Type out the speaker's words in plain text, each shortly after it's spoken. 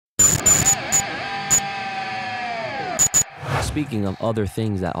speaking of other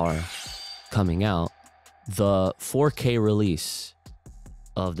things that are coming out, the 4K release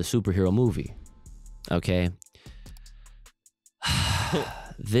of the superhero movie, okay?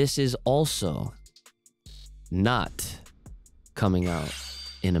 This is also not coming out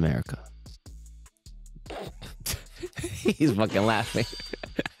in America. He's fucking laughing.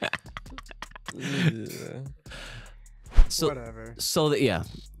 Yeah. So, whatever. yeah,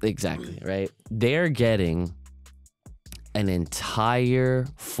 exactly, right? They're getting an entire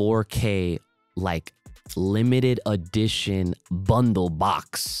 4K, like, limited edition bundle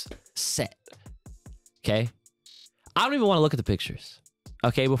box set, okay? I don't even want to look at the pictures,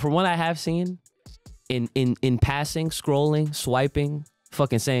 okay? But from what I have seen, in passing, scrolling, swiping,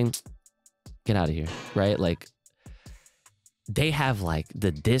 fucking saying, get out of here, right? Like, they have, like,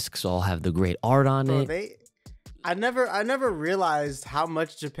 the discs all have the great art on it. I never realized how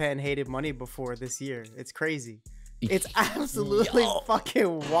much Japan hated money before this year. It's crazy. It's absolutely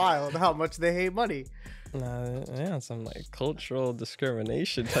fucking wild how much they hate money. Nah, yeah, some like cultural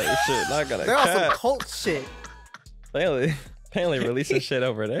discrimination type shit. Not gonna. They're on some cult shit. Apparently releasing shit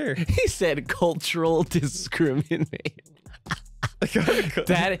over there. He said cultural discrimination.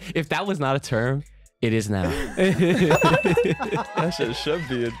 That, if that was not a term, it is now. That shit should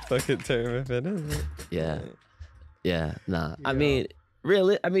be a fucking term if it isn't. Yeah, nah. I mean,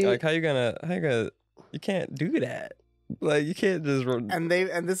 really, like how you gonna, you can't do that. Like you can't just. And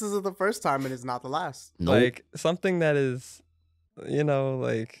this isn't the first time, and it's not the last. nope. Like something that is, you know,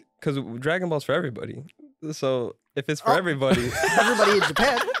 like because Dragon Ball's for everybody. So if it's for everybody, everybody in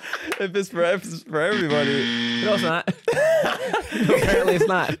Japan. If it's for everybody, no, it's not. No, apparently, it's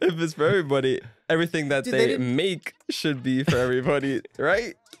not. If it's for everybody, everything that they make should be for everybody,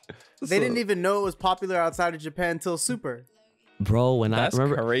 right? They didn't even know it was popular outside of Japan until Super. Bro, when That's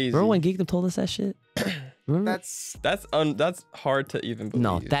crazy. Remember when Geekdom told us that shit? Remember? That's hard to even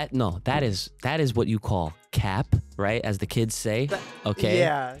believe. That is what you call cap, right? As the kids say. Okay.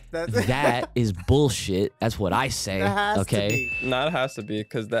 Yeah. That is bullshit. That's what I say. That has okay. to be. No, it has to be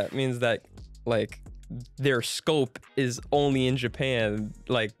because that means that like their scope is only in Japan,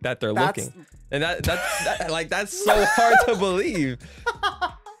 like that they're looking, and that's so hard to believe.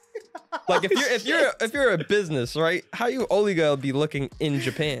 Like if you're a business, right? How you only gonna be looking in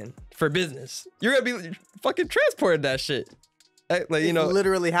Japan for business? You're gonna be fucking transported that shit. Like you know,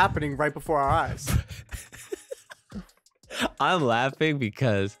 literally happening right before our eyes. I'm laughing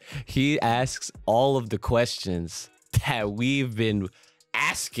because he asks all of the questions that we've been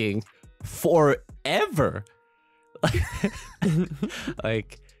asking forever.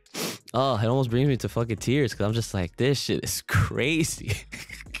 Like, oh, it almost brings me to fucking tears because I'm just like, this shit is crazy.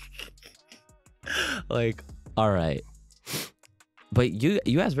 Like, all right. But you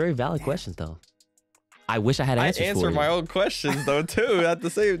asked very valid questions though. I wish I had answers for you. I answer my own questions though too at the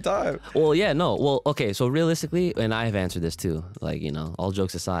same time. Well, yeah, no. Well, okay. So realistically, and I have answered this too. Like, you know, all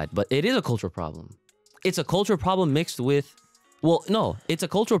jokes aside, but it is a cultural problem. It's a cultural problem mixed with, well, no, it's a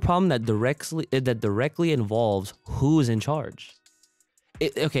cultural problem that directly involves who's in charge.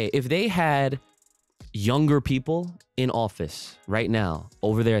 Okay, if they had younger people in office right now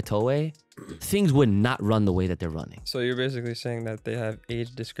over there at Toei, things would not run the way that they're running. So you're basically saying that they have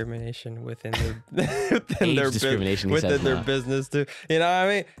age discrimination within their their business too. You know what I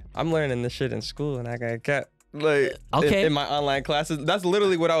mean? I'm learning this shit in school, and I got kept like in my online classes. That's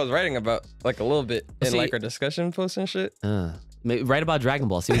literally what I was writing about, like a little bit in like our discussion posts and shit. Write about Dragon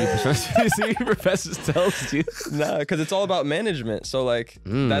Ball. See what your professor tells you. Nah, because it's all about management. So like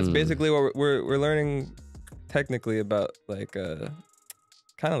that's basically what we're learning technically about, like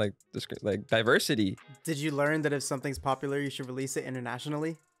kind of like diversity. Did you learn that if something's popular, you should release it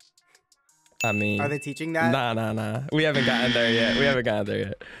internationally? I mean, are they teaching that? Nah. We haven't gotten there yet.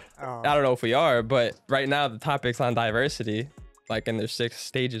 Oh. I don't know if we are, but right now the topic's on diversity. Like, and there's 6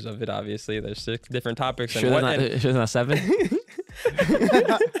 stages of it. Obviously, there's 6 different topics. Sure, there's not 7.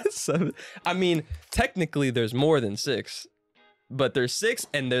 7. I mean, technically, there's more than 6. But there's 6,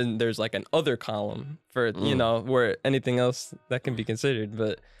 and then there's like an other column for you know, where anything else that can be considered.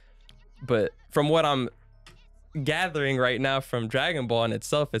 But from what I'm gathering right now from Dragon Ball in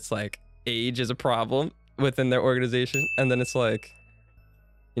itself, it's like age is a problem within their organization, and then it's like,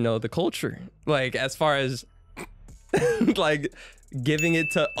 you know, the culture, like as far as like giving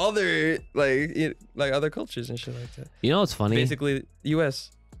it to other like other cultures and shit like that. You know what's funny? Basically,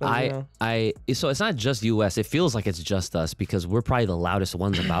 U.S. So it's not just US. It feels like it's just us because we're probably the loudest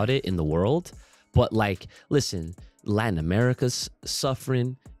ones about it in the world. But like, listen, Latin America's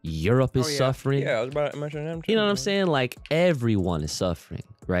suffering, Europe is suffering. Yeah, I was about to mention them too. You know what I'm saying? Like everyone is suffering.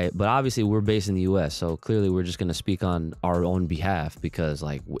 right? But obviously we're based in the US, so clearly we're just gonna speak on our own behalf because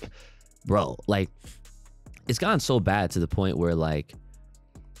like, bro, like it's gotten so bad to the point where like,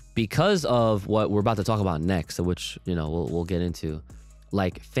 because of what we're about to talk about next, which, you know, we'll get into,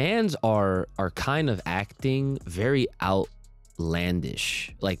 like fans are kind of acting very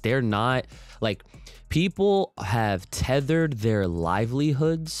outlandish. Like they're not, like people have tethered their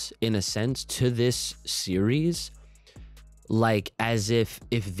livelihoods in a sense to this series, like as if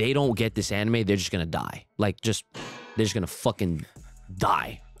they don't get this anime, they're just gonna die. Like they're just gonna fucking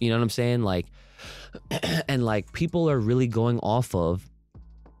die. You know what I'm saying? Like, and like people are really going off of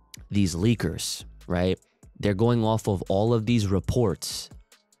these leakers, right? They're going off of all of these reports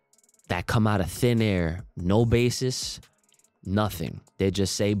that come out of thin air, no basis, nothing. They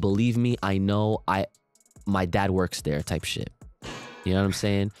just say, believe me, I know, my dad works there type shit. You know what I'm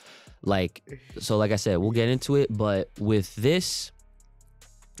saying? Like, so like I said, we'll get into it, but with this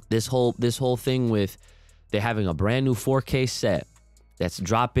whole thing with they're having a brand new 4K set that's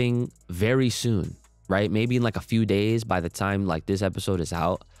dropping very soon, right? Maybe in like a few days by the time like this episode is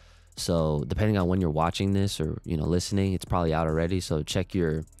out. So depending on when you're watching this or, you know, listening, it's probably out already. So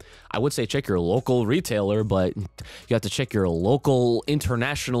I would say check your local retailer, but you have to check your local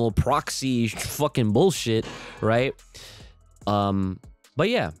international proxy fucking bullshit, right? But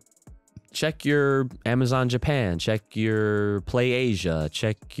yeah, check your Amazon Japan, check your Play Asia,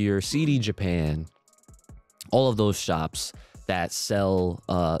 check your CD Japan, all of those shops that sell,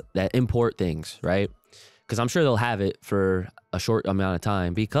 that import things, right? Because I'm sure they'll have it for a short amount of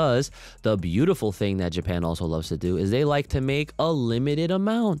time, because the beautiful thing that Japan also loves to do is they like to make a limited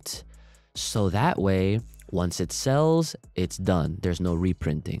amount. So that way, once it sells, it's done. There's no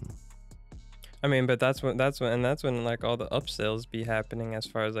reprinting. I mean, but that's when like all the upsells be happening, as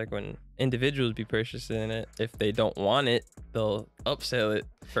far as like when individuals be purchasing it. If they don't want it, they'll upsell it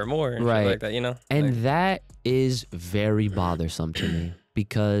for more and shit like that, you know? And like, that is very bothersome to me,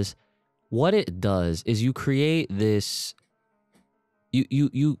 because what it does is you create this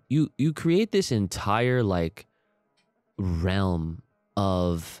you create this entire like realm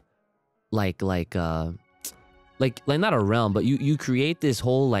of like not a realm, but you create this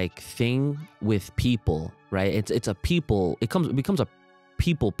whole like thing with people, right? It's a people, it becomes a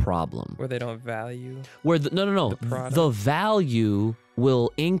people problem where they don't value, where the value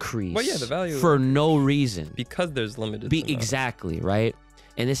will increase, well, yeah, the value for no reason, because there's limited exactly, right?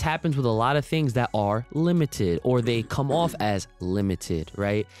 And this happens with a lot of things that are limited, or they come off as limited,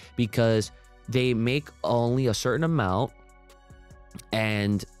 right? Because they make only a certain amount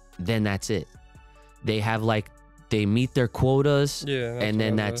and then that's it. They have like, they meet their quotas, and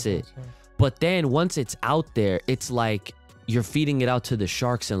then that's it. But then once it's out there, it's like you're feeding it out to the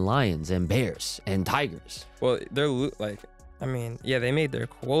sharks and lions and bears and tigers. Well, they're like, I mean, yeah, they made their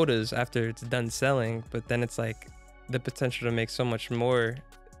quotas after it's done selling, but then it's like the potential to make so much more,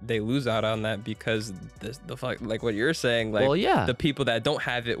 they lose out on that, because the fuck, like what you're saying, like, well, yeah, the people that don't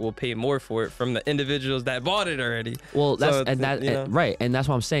have it will pay more for it from the individuals that bought it already. Well, right, and that's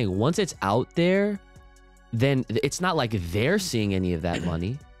what I'm saying. Once it's out there, then it's not like they're seeing any of that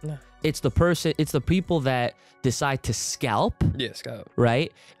money. No. It's the people that decide to scalp. Yeah, scalp.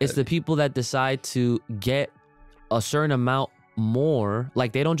 Right? It's the people that decide to get a certain amount more.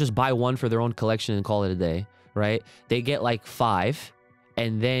 Like, they don't just buy one for their own collection and call it a day, right? They get like 5,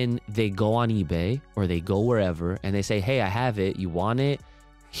 and then they go on eBay or they go wherever and they say, hey, I have it. You want it?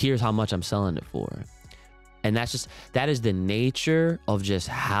 Here's how much I'm selling it for. And that is the nature of just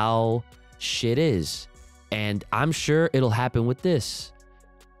how shit is. And I'm sure it'll happen with this,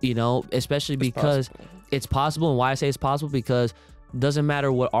 you know, especially because it's possible. And why I say it's possible, because it doesn't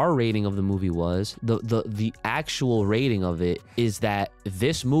matter what our rating of the movie was. The actual rating of it is that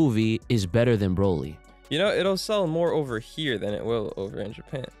this movie is better than Broly. You know, it'll sell more over here than it will over in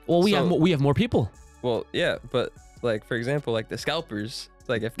Japan. Well, we have more people. Well, yeah, but like, for example, like the scalpers,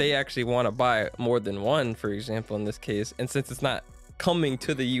 like if they actually want to buy more than one, for example, in this case, and since it's not coming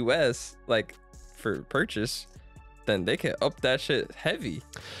to the US, like for purchase, then they can up that shit heavy.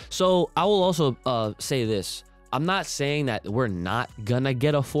 So I will also say this. I'm not saying that we're not gonna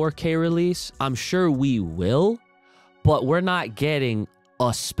get a 4K release. I'm sure we will, but we're not getting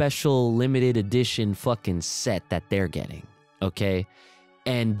a special limited edition fucking set that they're getting, okay?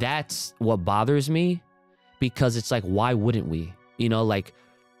 And that's what bothers me, because it's like, why wouldn't we? You know, like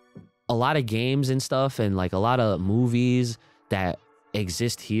a lot of games and stuff, and like a lot of movies that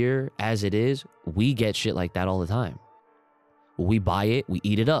exist here as it is, we get shit like that all the time. We buy it, we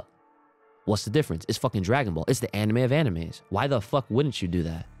eat it up. What's the difference? It's fucking Dragon Ball. It's the anime of animes. Why the fuck wouldn't you do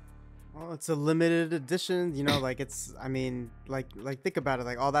that? Well, it's a limited edition, you know, like it's, I mean, like think about it,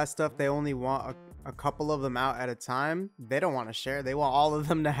 like all that stuff, they only want a couple of them out at a time. They don't want to share. They want all of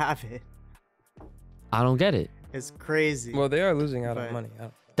them to have it. I don't get it. It's crazy. Well, they are losing out But- on money.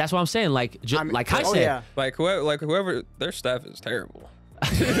 That's what I'm saying. Like, I mean, like I oh, said, yeah. Like whoever, their staff is terrible.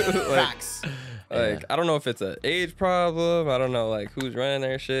 Facts. Like I don't know if it's an age problem. I don't know like who's running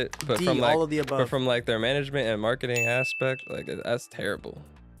their shit, but D, from like all of the above. but from like their management and marketing aspect, like that's terrible.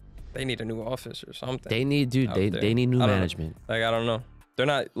 They need a new office or something. they need, dude. out They there. need new I don't know. management. Like I don't know. They're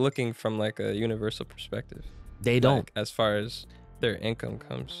not looking from like a universal perspective. They don't. Like, as far as their income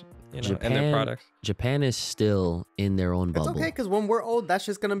comes, you know, and Japan- their products. Japan is still in their own It's bubble. okay, because when we're old, that's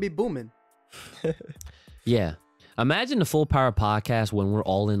just going to be booming. Yeah. Imagine the Full Power podcast when we're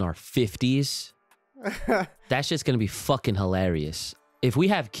all in our 50s. That shit's gonna be fucking hilarious. If we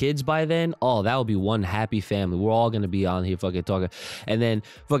have kids by then, oh, that will be one happy family. We're all gonna be on here fucking talking, and then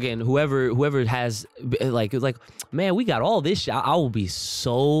fucking whoever has like, man, we got all this shit. I will be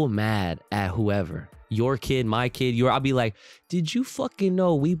so mad at whoever. Your kid, my kid, I'll be like, did you fucking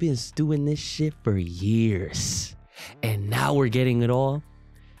know we've been doing this shit for years, and now we're getting it all?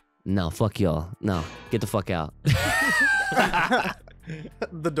 No, fuck y'all. No, get the fuck out.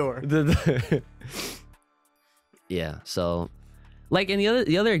 The door. Yeah, so like, and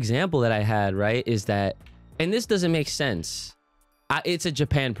the other example that I had, right, is that, and this doesn't make sense. It's a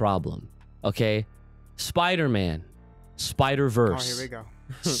Japan problem, okay? Spider-Man, Oh, Spider-Verse, here we go.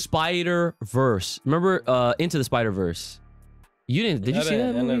 Spider-Verse. Remember Into the Spider-Verse? You didn't? Did you see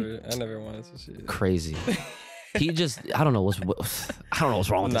that movie? I never wanted to see it. Crazy. He just, I don't know what's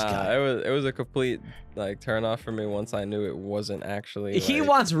wrong with this guy. it was a complete like turn off for me once I knew it wasn't actually. He like,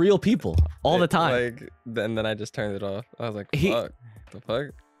 wants real people all the time. Like then I just turned it off. I was like, He- fuck, the fuck.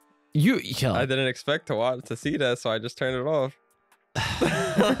 Yo, I didn't expect to see that, so I just turned it off.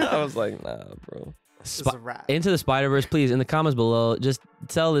 I was like, nah, bro. This is a wrap. Into the Spider-Verse, please, in the comments below, just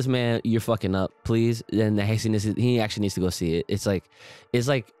tell this man you're fucking up, please. And he actually needs to go see it. It's like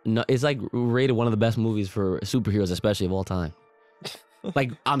rated one of the best movies for superheroes, especially of all time.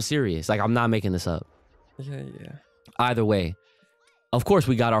 Like, I'm serious. Like, I'm not making this up. Yeah. Either way, of course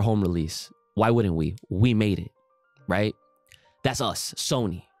we got our home release. Why wouldn't we? We made it, right? That's us,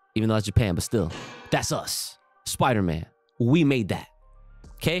 Sony. Even though that's Japan, but still, that's us. Spider-Man. We made that.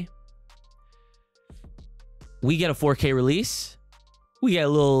 Okay? We get a 4K release. We get a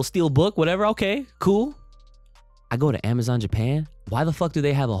little steel book, whatever. Okay, cool. I go to Amazon Japan. Why the fuck do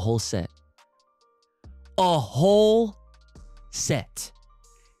they have a whole set? A whole set.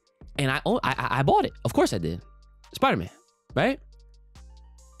 And I bought it. Of course I did. Spider-Man, right?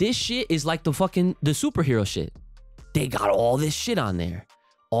 This shit is like the superhero shit. They got all this shit on there.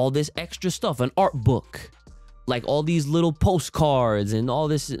 All this extra stuff, an art book. Like all these little postcards and all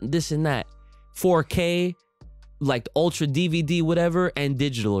this and that. 4K, like ultra DVD, whatever, and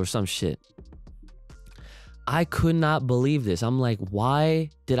digital or some shit. I could not believe this. I'm like, why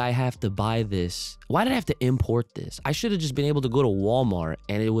did I have to buy this? Why did I have to import this? I should have just been able to go to Walmart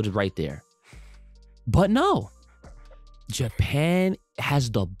and it was right there. But no. Japan has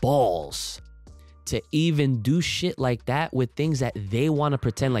the balls to even do shit like that with things that they want to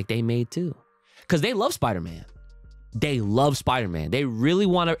pretend like they made too. Because they love Spider-Man. They love Spider-Man. They really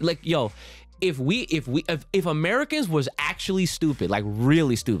want to, like, yo, if Americans was actually stupid, like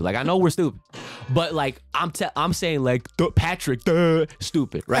really stupid, like I know we're stupid, but like I'm saying like Patrick,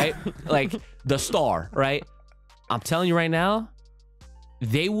 stupid, right? Like the star, right? I'm telling you right now,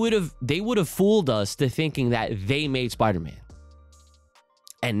 they would have fooled us to thinking that they made Spider-Man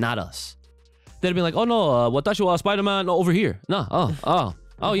and not us. They'd have been like, oh no, watashi wa Spider-Man over here. No,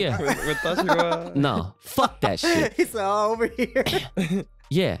 oh yeah. No, fuck that shit. He's all over here.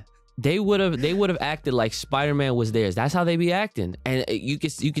 Yeah. They would have acted like Spider-Man was theirs. That's how they be acting, and you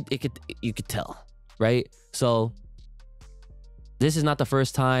could tell, right? So this is not the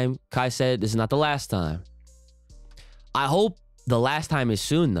first time. Kai said this is not the last time. I hope the last time is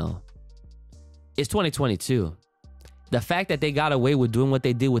soon though. It's 2022. The fact that they got away with doing what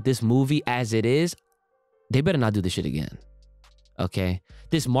they did with this movie as it is, they better not do this shit again. Okay,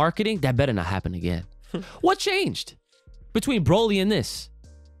 this marketing that better not happen again. What changed between Broly and this?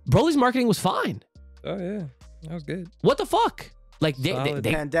 Broly's marketing was fine. Oh yeah, that was good. What the fuck? Like they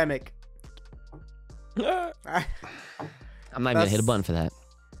Pandemic. Ah. I'm not even gonna hit a button for that.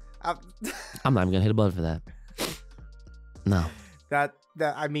 I'm not even gonna hit a button for that. No. That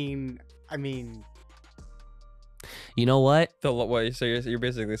I mean. You know what? So you're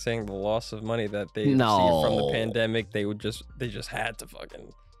basically saying the loss of money that they received from the pandemic, they just had to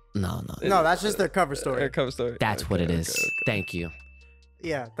fucking No. No, that's just their cover story. Their cover story. That's what it is. Okay. Thank you.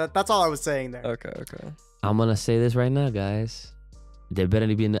 Yeah, that's all I was saying there. Okay, okay. I'm gonna say this right now, guys. There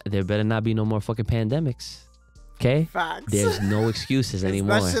better not be no more fucking pandemics. Okay? Facts. There's no excuses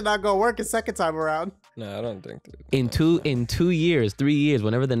anymore. That shit not gonna work a second time around. No, I don't think. In 2 years, 3 years,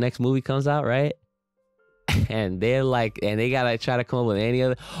 whenever the next movie comes out, right? And they're like, and they gotta try to come up with any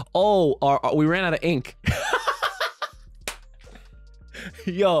other. Oh, we ran out of ink.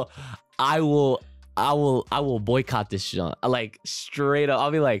 Yo, I will boycott this shit. Like straight up,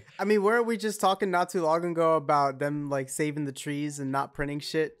 I'll be like. I mean, weren't we just talking not too long ago about them like saving the trees and not printing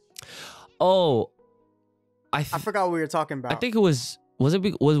shit? Oh, I forgot what we were talking about. I think it was when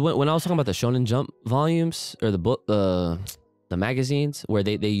I was talking about the Shonen Jump volumes or the book, the magazines where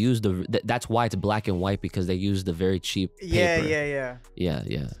they use that's why it's black and white, because they use the very cheap paper.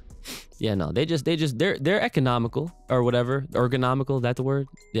 Yeah. No, they're economical or whatever, ergonomical. That the word?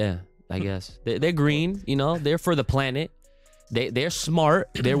 Yeah, I guess they're green. You know, they're for the planet. They're smart.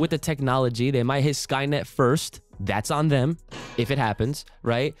 They're with the technology. They might hit Skynet first. That's on them if it happens,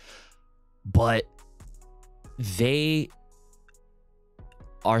 right? But they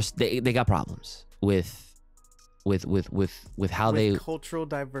got problems with how they cultural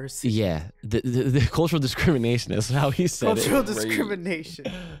diversity. Yeah, the cultural discrimination is how he said cultural discrimination.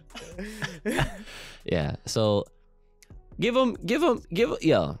 Yeah, so give Toei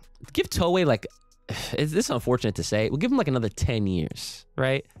like, this is unfortunate to say, we'll give them like another 10 years,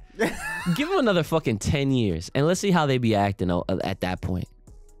 right? Give them another fucking 10 years and let's see how they be acting at that point.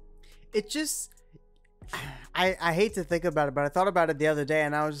 It just, I hate to think about it, but I thought about it the other day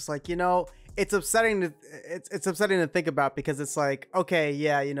and I was just like, it's upsetting to think about, because it's like, okay,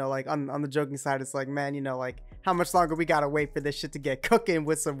 yeah, like on the joking side, it's like, man, like how much longer we gotta wait for this shit to get cooking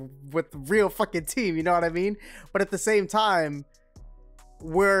with the real fucking team, you know what I mean? But at the same time,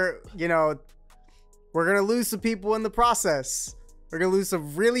 we're gonna lose some people in the process. We're gonna lose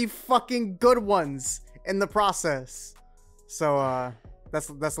some really fucking good ones in the process. So that's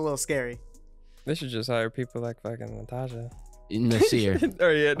a little scary. They should just hire people like fucking Natasha. Nasir.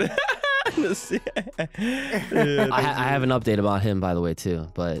 Or yeah. Nasir. I have an update about him, by the way, too.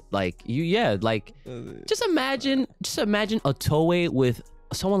 But like just imagine a Toei with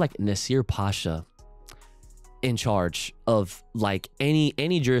someone like Nasir Pasha in charge of like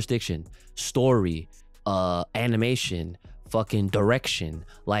any jurisdiction, story, animation, fucking direction.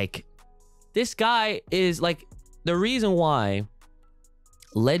 Like, this guy is like the reason why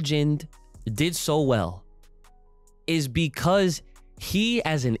Legend did so well is because he,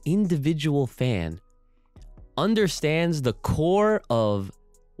 as an individual fan, understands the core of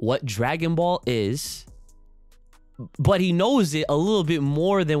what Dragon Ball is, but he knows it a little bit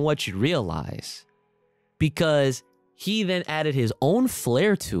more than what you realize, because he then added his own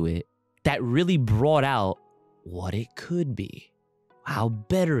flair to it that really brought out what it could be, how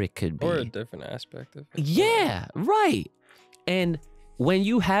better it could be. Or a different aspect of it. Yeah, right. And when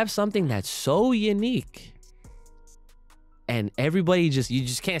you have something that's so unique and everybody you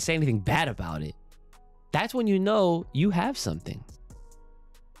just can't say anything bad about it, that's when you know you have something.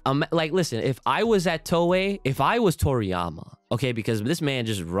 Like, listen, if I was at Toei, if I was Toriyama, okay, because this man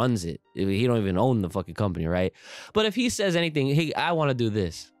just runs it. He don't even own the fucking company, right? But if he says anything, hey, I want to do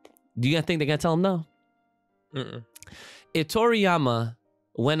this, do you think they're going to tell him no? Mm-mm. If Toriyama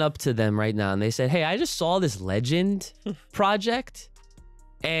went up to them right now and they said, hey, I just saw this Legend project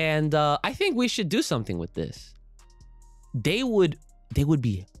and I think we should do something with this, they would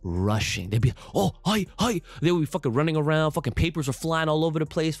be rushing. They'd be, oh, hi. They would be fucking running around. Fucking papers are flying all over the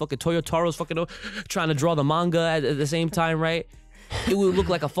place. Fucking Toyotaro's fucking trying to draw the manga at the same time, right? It would look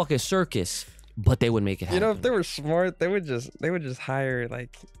like a fucking circus, but they would make it happen. If they were smart, they would just hire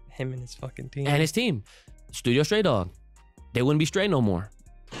like him and his fucking team. And his team. Studio Stray Dog. They wouldn't be stray no more.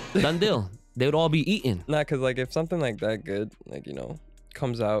 Done deal. They would all be eaten. Nah, cause like if something like that good, like,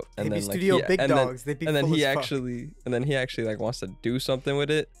 comes out and They'd then be studio like, big and dogs. then, They'd be and then full he as fuck. actually like wants to do something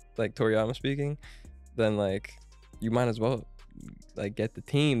with it, like Toriyama speaking, then like you might as well like get the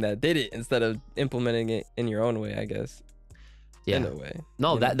team that did it instead of implementing it in your own way, I guess. Yeah. In a way.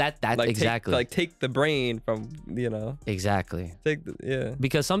 No, that's like exactly. Take the brain from, Exactly. Yeah.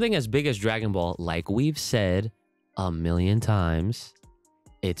 Because something as big as Dragon Ball, like we've said a million times,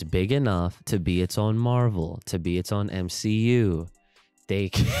 it's big enough to be its own Marvel, to be its own MCU. They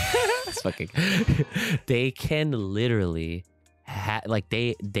can, they can literally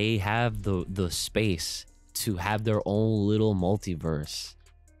they have the space to have their own little multiverse.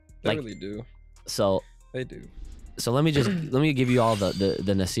 They really do. So they do. So let me give you all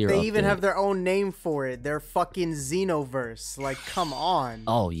the Nasir. They even update. have their own name for it. They're fucking Xenoverse. Like, come on.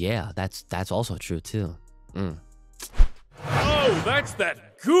 Oh yeah, that's also true too. Oh that's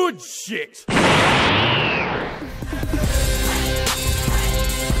that good shit.